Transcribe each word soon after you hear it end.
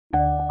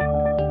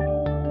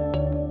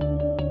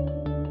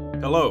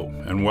Hello,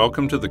 and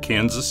welcome to the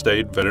Kansas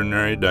State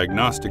Veterinary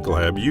Diagnostic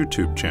Lab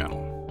YouTube channel.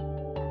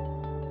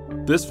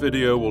 This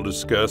video will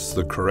discuss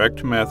the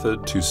correct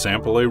method to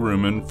sample a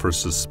rumen for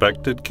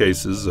suspected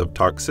cases of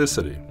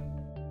toxicity.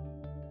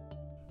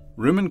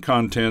 Rumen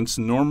contents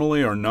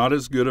normally are not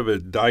as good of a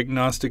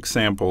diagnostic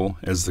sample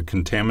as the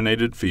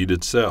contaminated feed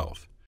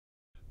itself.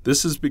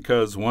 This is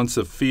because once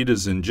a feed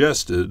is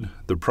ingested,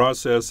 the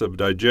process of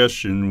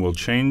digestion will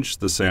change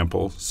the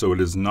sample so it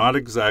is not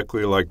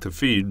exactly like the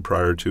feed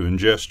prior to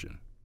ingestion.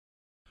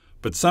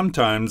 But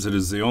sometimes it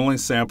is the only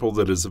sample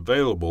that is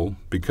available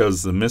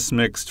because the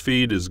mismixed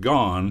feed is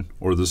gone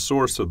or the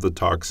source of the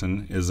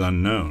toxin is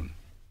unknown.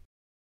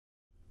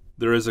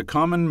 There is a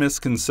common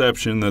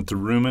misconception that the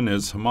rumen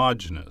is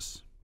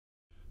homogenous.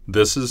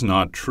 This is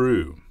not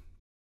true.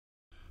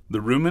 The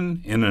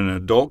rumen in an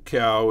adult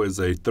cow is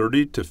a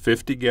 30 to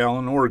 50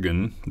 gallon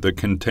organ that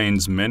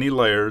contains many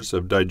layers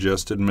of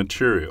digested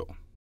material.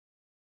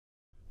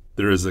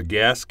 There is a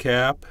gas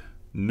cap,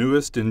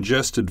 newest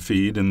ingested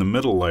feed in the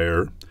middle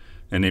layer,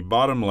 and a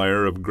bottom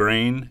layer of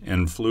grain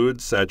and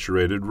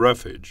fluid-saturated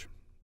roughage.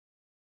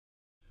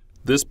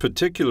 This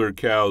particular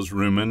cow's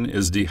rumen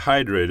is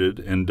dehydrated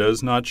and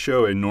does not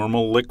show a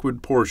normal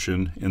liquid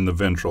portion in the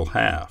ventral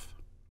half.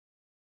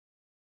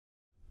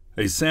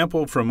 A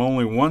sample from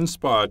only one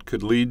spot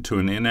could lead to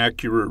an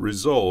inaccurate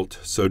result,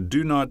 so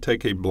do not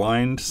take a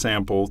blind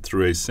sample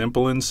through a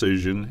simple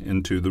incision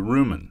into the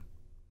rumen.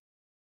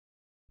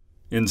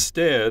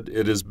 Instead,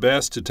 it is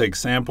best to take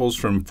samples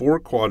from 4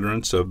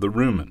 quadrants of the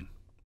rumen: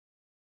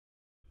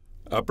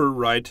 upper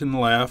right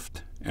and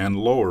left, and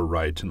lower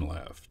right and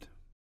left.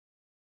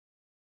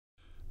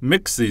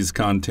 Mix these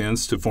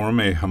contents to form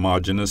a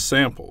homogeneous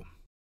sample.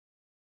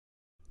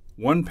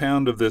 1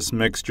 pound of this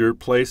mixture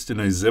placed in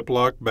a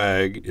Ziploc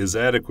bag is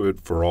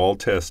adequate for all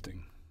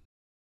testing.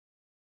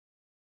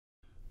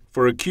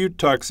 For acute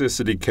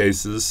toxicity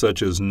cases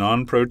such as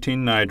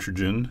non-protein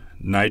nitrogen,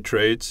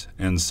 nitrates,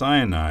 and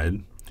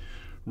cyanide,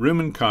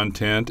 rumen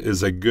content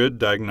is a good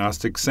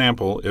diagnostic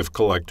sample if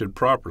collected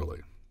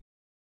properly.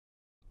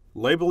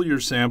 Label your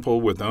sample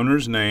with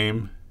owner's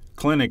name,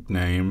 clinic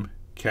name,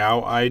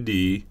 cow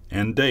ID,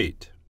 and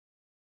date.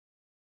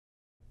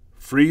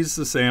 Freeze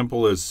the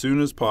sample as soon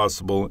as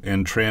possible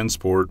and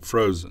transport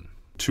frozen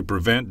to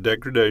prevent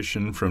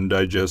degradation from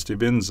digestive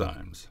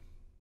enzymes.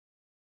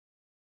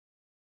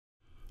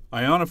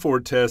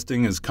 Ionophore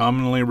testing is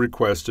commonly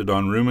requested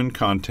on rumen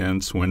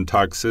contents when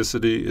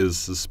toxicity is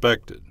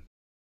suspected.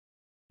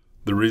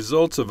 The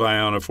results of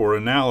ionophore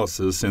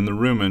analysis in the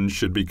rumen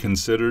should be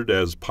considered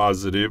as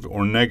positive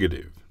or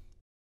negative.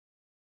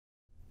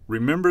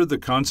 Remember, the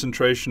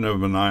concentration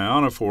of an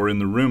ionophore in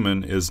the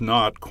rumen is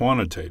not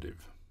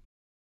quantitative.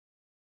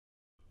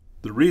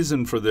 The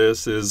reason for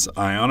this is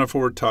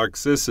ionophore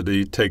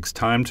toxicity takes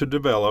time to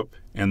develop,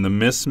 and the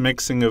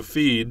mismixing of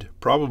feed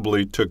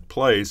probably took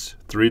place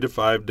 3 to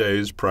 5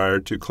 days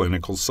prior to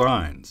clinical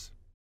signs.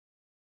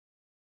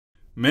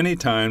 Many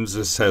times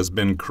this has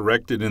been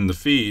corrected in the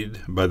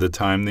feed by the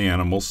time the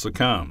animal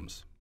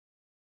succumbs.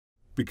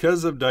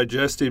 Because of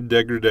digestive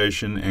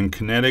degradation and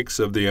kinetics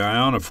of the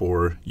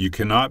ionophore, you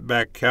cannot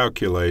back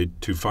calculate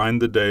to find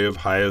the day of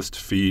highest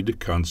feed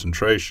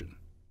concentration.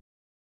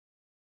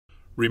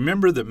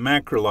 Remember that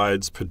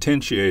macrolides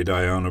potentiate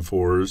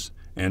ionophores,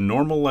 and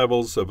normal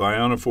levels of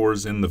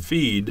ionophores in the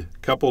feed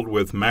coupled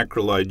with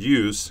macrolide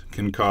use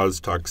can cause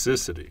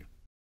toxicity.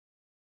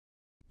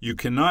 You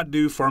cannot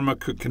do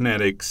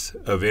pharmacokinetics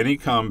of any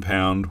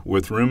compound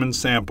with rumen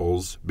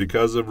samples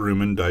because of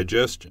rumen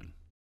digestion.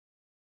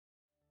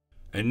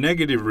 A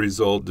negative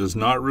result does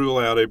not rule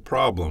out a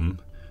problem,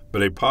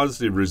 but a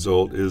positive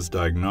result is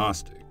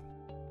diagnostic.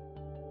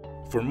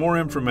 For more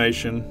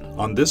information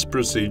on this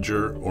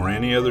procedure or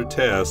any other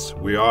tests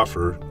we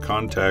offer,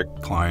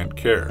 contact Client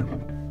Care.